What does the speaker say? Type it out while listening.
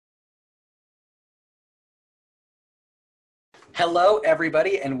Hello,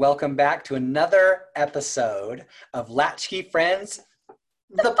 everybody, and welcome back to another episode of Latchkey Friends,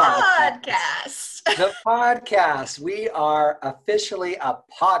 the podcast. Podcast. The podcast. We are officially a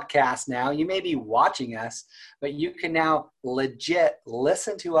podcast now. You may be watching us, but you can now legit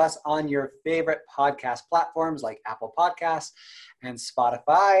listen to us on your favorite podcast platforms like Apple Podcasts and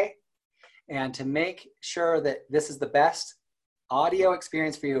Spotify. And to make sure that this is the best audio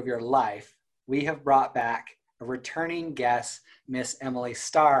experience for you of your life, we have brought back a returning guest, Miss Emily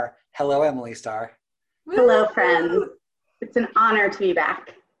Starr. Hello, Emily Starr. Hello, friends. It's an honor to be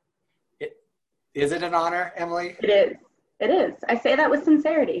back. Is it an honor, Emily? It is. It is. I say that with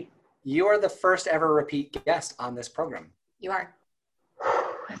sincerity. You are the first ever repeat guest on this program. You are.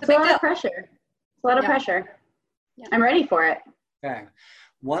 It's a lot of pressure. It's a lot of pressure. Yeah. I'm ready for it. Okay.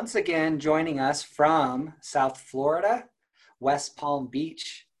 Once again, joining us from South Florida, West Palm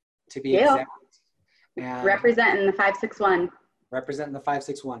Beach, to be exact. And representing the 561. Representing the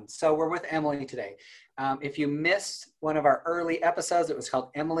 561. So we're with Emily today. If you missed one of our early episodes, it was called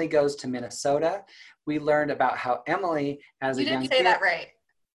Emily Goes to Minnesota. We learned about how Emily, as a young kid. You didn't say that right.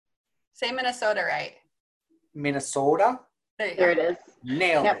 Say Minnesota right. Minnesota? There it is.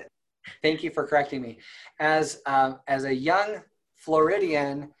 Nailed it. Thank you for correcting me. As a young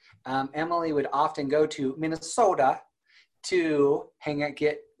Floridian, Emily would often go to Minnesota to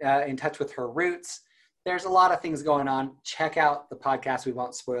get in touch with her roots. There's a lot of things going on. Check out the podcast. We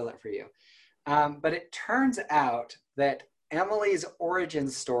won't spoil it for you. But it turns out that Emily's origin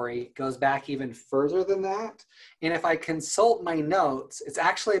story goes back even further than that. And if I consult my notes, it's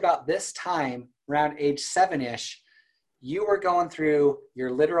actually about this time, around age 7-ish, you were going through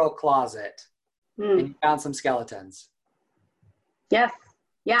your literal closet and you found some skeletons. Yes.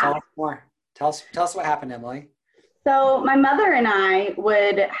 Yeah. Tell us more. Tell us what happened, Emily. So my mother and I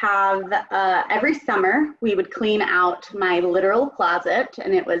would have, every summer, we would clean out my literal closet,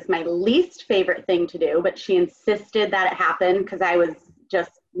 and it was my least favorite thing to do, but she insisted that it happen because I was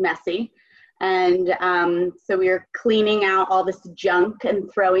just messy. And so we were cleaning out all this junk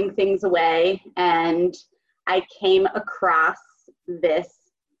and throwing things away, and I came across this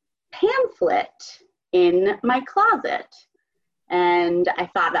pamphlet in my closet. And I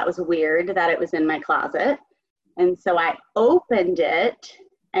thought that was weird that it was in my closet. And so I opened it,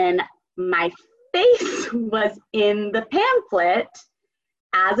 and my face was in the pamphlet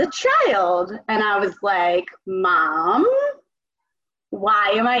as a child. And I was like, Mom,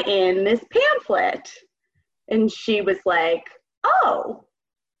 why am I in this pamphlet? And she was like, oh,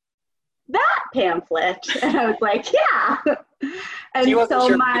 that pamphlet. And I was like, yeah. And she wasn't so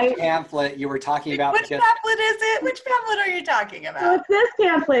sure which pamphlet you were talking about. Which pamphlet is it? Which pamphlet are you talking about? So it's this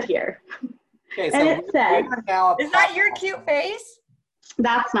pamphlet here. Okay, so and it says, is that your cute face?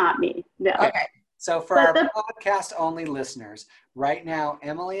 That's not me. No. Okay. So for our podcast only listeners, right now,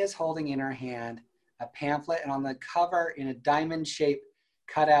 Emily is holding in her hand a pamphlet, and on the cover in a diamond shape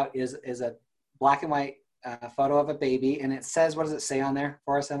cutout is a black and white photo of a baby. And it says, what does it say on there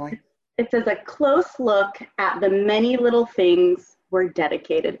for us, Emily? It says, a close look at the many little things we're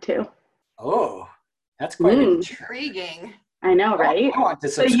dedicated to. Oh, that's quite intriguing. I know, right? I want to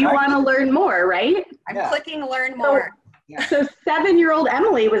subscribe. So you want to learn more, right? I'm clicking learn more. So 7-year-old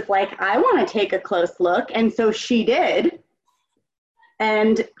Emily was like, I want to take a close look. And so she did.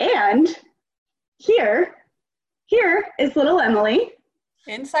 And here is little Emily.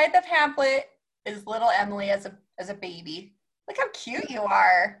 Inside the pamphlet is little Emily as a baby. Look how cute you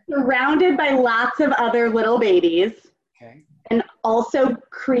are. Surrounded by lots of other little babies. Okay. And also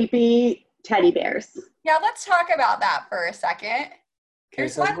creepy teddy bears. Yeah, let's talk about that for a second. Okay,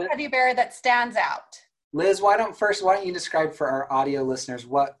 There's one teddy bear that stands out. Liz, why don't you describe for our audio listeners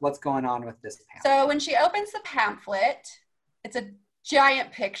what's going on with this pamphlet? So when she opens the pamphlet, it's a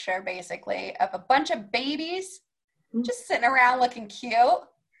giant picture, basically, of a bunch of babies just sitting around looking cute.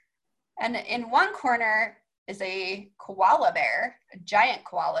 And in one corner is a koala bear, a giant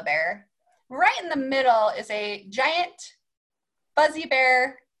koala bear. Right in the middle is a giant fuzzy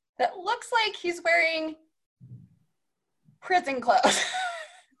bear that looks like he's wearing prison clothes.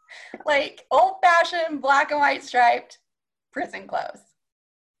 Like old-fashioned black and white striped prison clothes.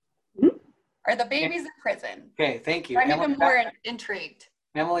 Are the babies in prison? Okay, thank you. I'm even more intrigued.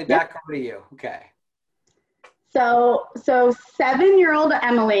 Emily, back over to you. Okay. So 7-year-old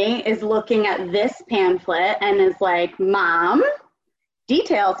Emily is looking at this pamphlet and is like, Mom,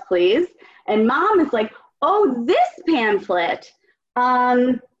 details, please. And Mom is like, oh, this pamphlet.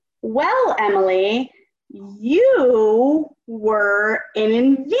 Well, Emily, you were an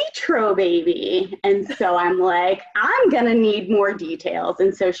in vitro baby. And so I'm like, I'm going to need more details.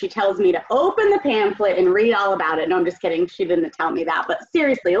 And so she tells me to open the pamphlet and read all about it. No, I'm just kidding. She didn't tell me that. But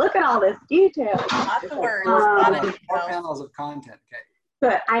seriously, look at all this detail. Not the words. Four panels of content. Okay.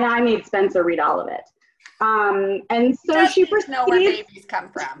 But I made Spencer read all of it. And so she proceeds know where babies come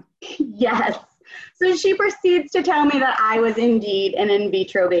from. Yes. So she proceeds to tell me that I was indeed an in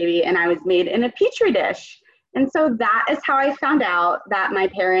vitro baby and I was made in a petri dish. And so that is how I found out that my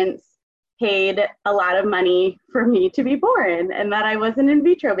parents paid a lot of money for me to be born and that I was an in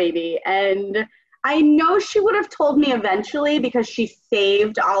vitro baby. And I know she would have told me eventually because she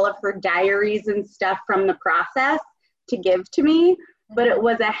saved all of her diaries and stuff from the process to give to me, but it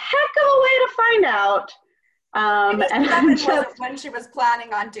was a heck of a way to find out. And I'm just, when she was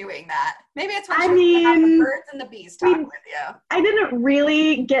planning on doing that. Maybe it's when she was have the birds and the bees talk with you. I didn't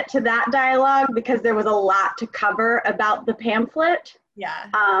really get to that dialogue because there was a lot to cover about the pamphlet. Yeah.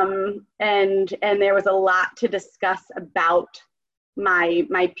 And there was a lot to discuss about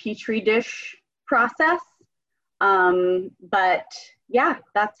my petri dish process. But yeah,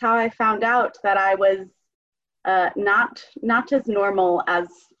 that's how I found out that I was not as normal as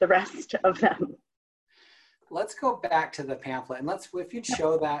the rest of them. Let's go back to the pamphlet and if you'd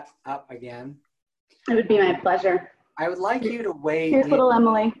show that up again. It would be my pleasure. I would like you to weigh Here's little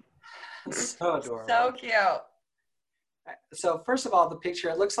Emily. So adorable. So cute. So first of all, the picture,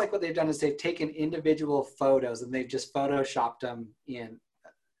 it looks like what they've done is they've taken individual photos and they've just photoshopped them in.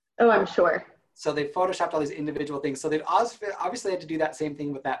 Oh, I'm sure. So they photoshopped all these individual things. So they've obviously had to do that same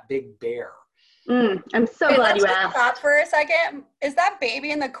thing with that big bear. I'm so glad you asked. Stop for a second. Is that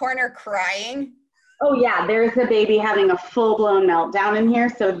baby in the corner crying? Oh yeah, there's a baby having a full-blown meltdown in here.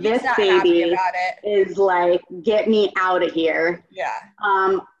 So this baby is like, get me out of here. Yeah.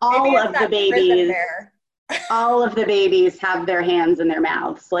 All of the babies have their hands in their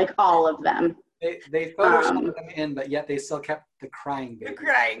mouths, like all of them. They photoshopped them in, but yet they still kept the crying baby. The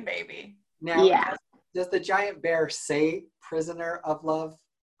crying baby. Now, yeah. Does the giant bear say "prisoner of love"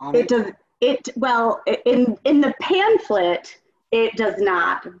 on it? Well, in the pamphlet, it does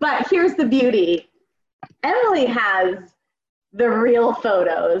not. But here's the beauty. Emily has the real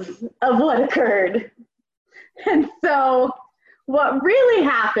photos of what occurred. And so what really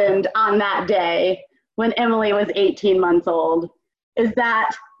happened on that day when Emily was 18 months old is that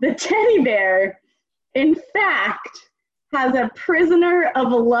the teddy bear, in fact, has a Prisoner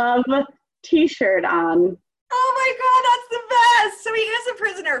of Love t-shirt on. Oh my God, that's the best. So he is a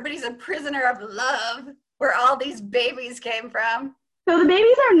prisoner, but he's a prisoner of love, where all these babies came from. So the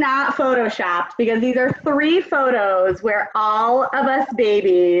babies are not photoshopped because these are 3 photos where all of us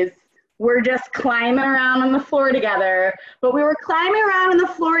babies were just climbing around on the floor together, but we were climbing around on the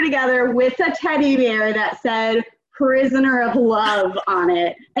floor together with a teddy bear that said Prisoner of Love on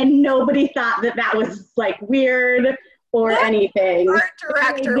it. And nobody thought that was like weird or anything. Art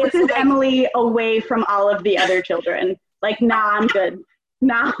director this is like, Emily away from all of the other children. Like, nah, I'm good.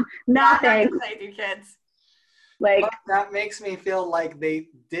 Nah, thanks. Thank you, kids. Like, but that makes me feel like they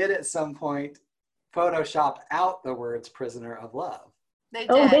did at some point Photoshop out the words "prisoner of love." They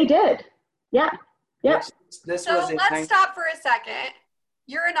did. Oh, they did. Yeah. Yeah. Let's stop for a second.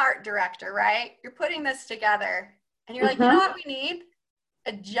 You're an art director, right? You're putting this together, and you're like, you know what we need?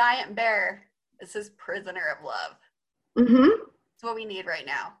 A giant bear. This is "prisoner of love." That's what we need right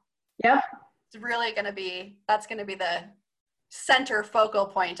now. Yep. It's really that's going to be the center focal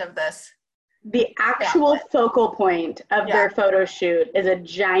point of this. The actual focal point of their photo shoot is a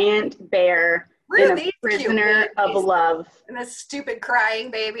giant bear in a Prisoner of Love. And this stupid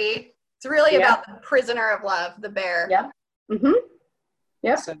crying baby. It's really about the Prisoner of Love, the bear. Yep.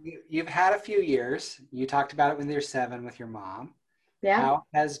 Yep. So you've had a few years. You talked about it when you were 7 with your mom. Yeah. How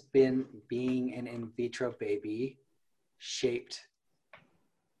has being an in vitro baby shaped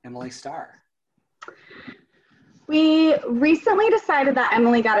Emily Starr? We recently decided that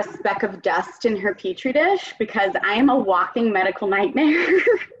Emily got a speck of dust in her petri dish because I am a walking medical nightmare.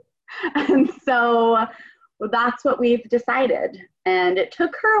 And so that's what we've decided. And it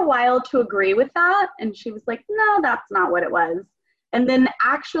took her a while to agree with that. And she was like, no, that's not what it was. And then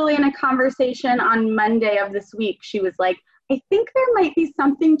actually in a conversation on Monday of this week, she was like, I think there might be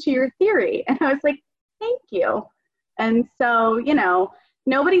something to your theory. And I was like, thank you. And so,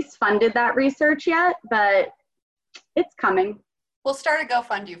 nobody's funded that research yet, but it's coming. We'll start a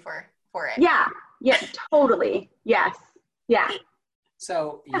GoFundMe for it. Yeah, totally. Yes. Yeah.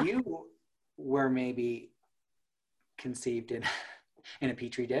 So you were maybe conceived in a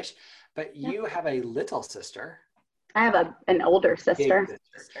petri dish, but you have a little sister. I have an older sister.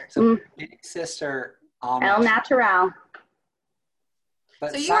 So big sister El natural.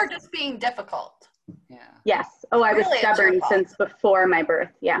 But So you are just being difficult. Yeah. Yes. Oh, I was Really, it's your stubborn fault. since before my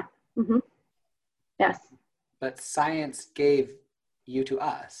birth. Yeah. Mm-hmm. Yes. But science gave you to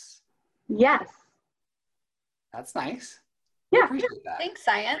us. Yes. That's nice. We Yeah. appreciate that. Thanks,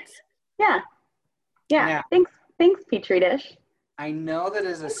 science. Yeah. Yeah. Now, Thanks, Petri dish. I know that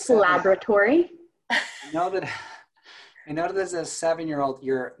as a Laboratory. I know that as a 7-year-old,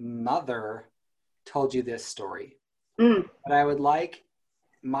 your mother told you this story. Mm. But I would like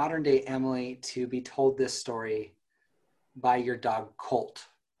modern day Emily to be told this story by your dog Colt.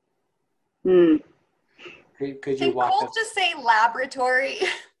 Mm. Could you Can walk Cole us? just say laboratory?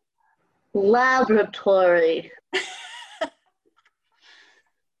 Laboratory.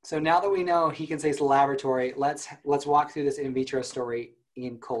 So now that we know he can say it's laboratory, let's walk through this in vitro story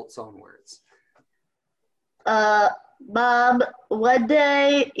in Colt's own words. Bob, one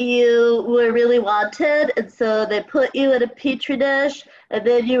day you were really wanted, and so they put you in a petri dish, and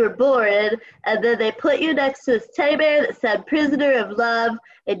then you were born, and then they put you next to this teddy bear that said prisoner of love,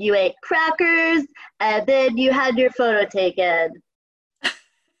 and you ate crackers, and then you had your photo taken.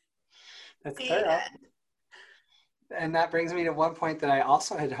 That's thorough. And that brings me to one point that I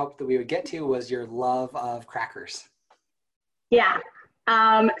also had hoped that we would get to was your love of crackers. Yeah.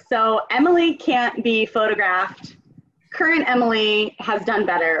 So Emily can't be photographed. Current Emily has done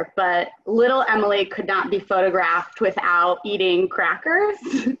better, but little Emily could not be photographed without eating crackers.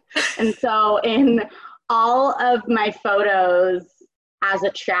 And so in all of my photos as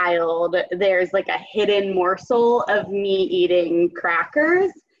a child, there's like a hidden morsel of me eating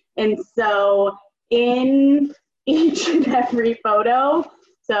crackers. And so in each and every photo,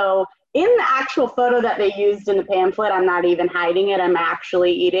 so in the actual photo that they used in the pamphlet, I'm not even hiding it. I'm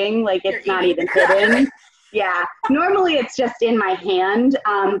actually eating. Like, it's not even hidden. Yeah. Normally it's just in my hand,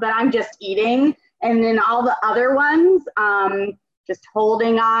 but I'm just eating. And then all the other ones, just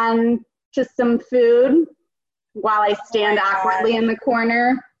holding on to some food while I stand awkwardly in the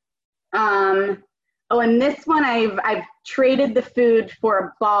corner. Oh, and this one I've traded the food for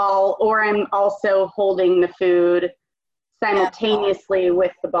a ball, or I'm also holding the food simultaneously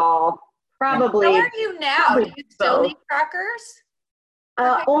with the ball. Probably. How are you now? Do you still need crackers?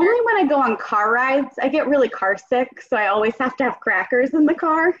 Only when I go on car rides. I get really car sick, so I always have to have crackers in the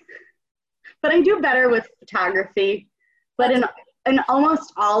car. But I do better with photography. But in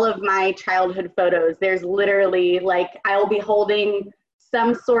almost all of my childhood photos, there's literally like I'll be holding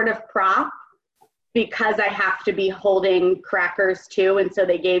some sort of prop because I have to be holding crackers too. And so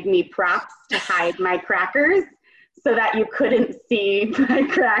they gave me props to hide my crackers so that you couldn't see my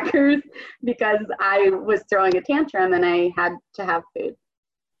crackers because I was throwing a tantrum and I had to have food.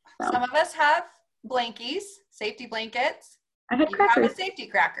 So. Some of us have blankies, safety blankets. I had crackers. You have a safety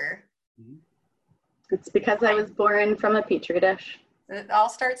cracker. It's because I was born from a petri dish. It all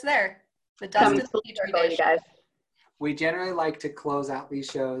starts there. The dust is the petri dish. You guys. We generally like to close out these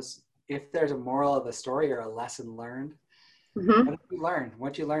shows if there's a moral of the story or a lesson learned. Mm-hmm. What did you learn?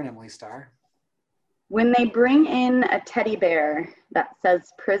 What did you learn, Emily Starr? When they bring in a teddy bear that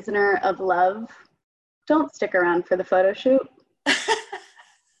says prisoner of love, don't stick around for the photo shoot.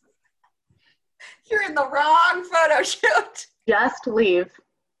 You're in the wrong photo shoot. Just leave.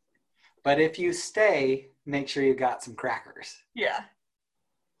 But if you stay, make sure you got some crackers. Yeah.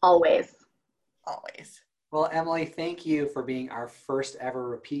 Always. Always. Well, Emily, thank you for being our first ever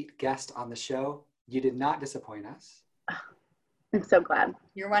repeat guest on the show. You did not disappoint us. I'm so glad.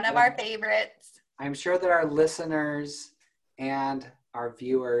 You're one of our favorites. I'm sure that our listeners and our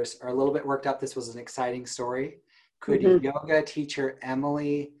viewers are a little bit worked up. This was an exciting story. Could yoga teacher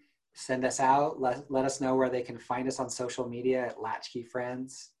Emily send us out? Let us know where they can find us on social media at Latchkey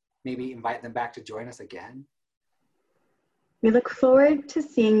Friends. Maybe invite them back to join us again. We look forward to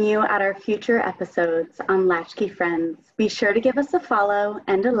seeing you at our future episodes on Latchkey Friends. Be sure to give us a follow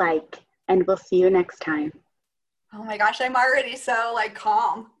and a like, and we'll see you next time. Oh my gosh, I'm already so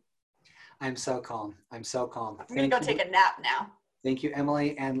calm. I'm so calm. I'm so calm. I'm going to go take a nap now. Thank you,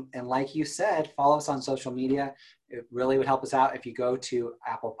 Emily. And like you said, follow us on social media. It really would help us out if you go to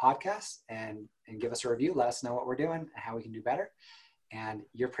Apple Podcasts and give us a review. Let us know what we're doing and how we can do better. And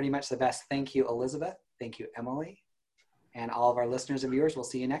you're pretty much the best. Thank you, Elizabeth. Thank you, Emily. And all of our listeners and viewers, we'll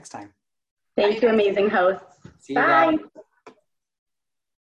see you next time. Thank you, amazing hosts. See you Bye. guys.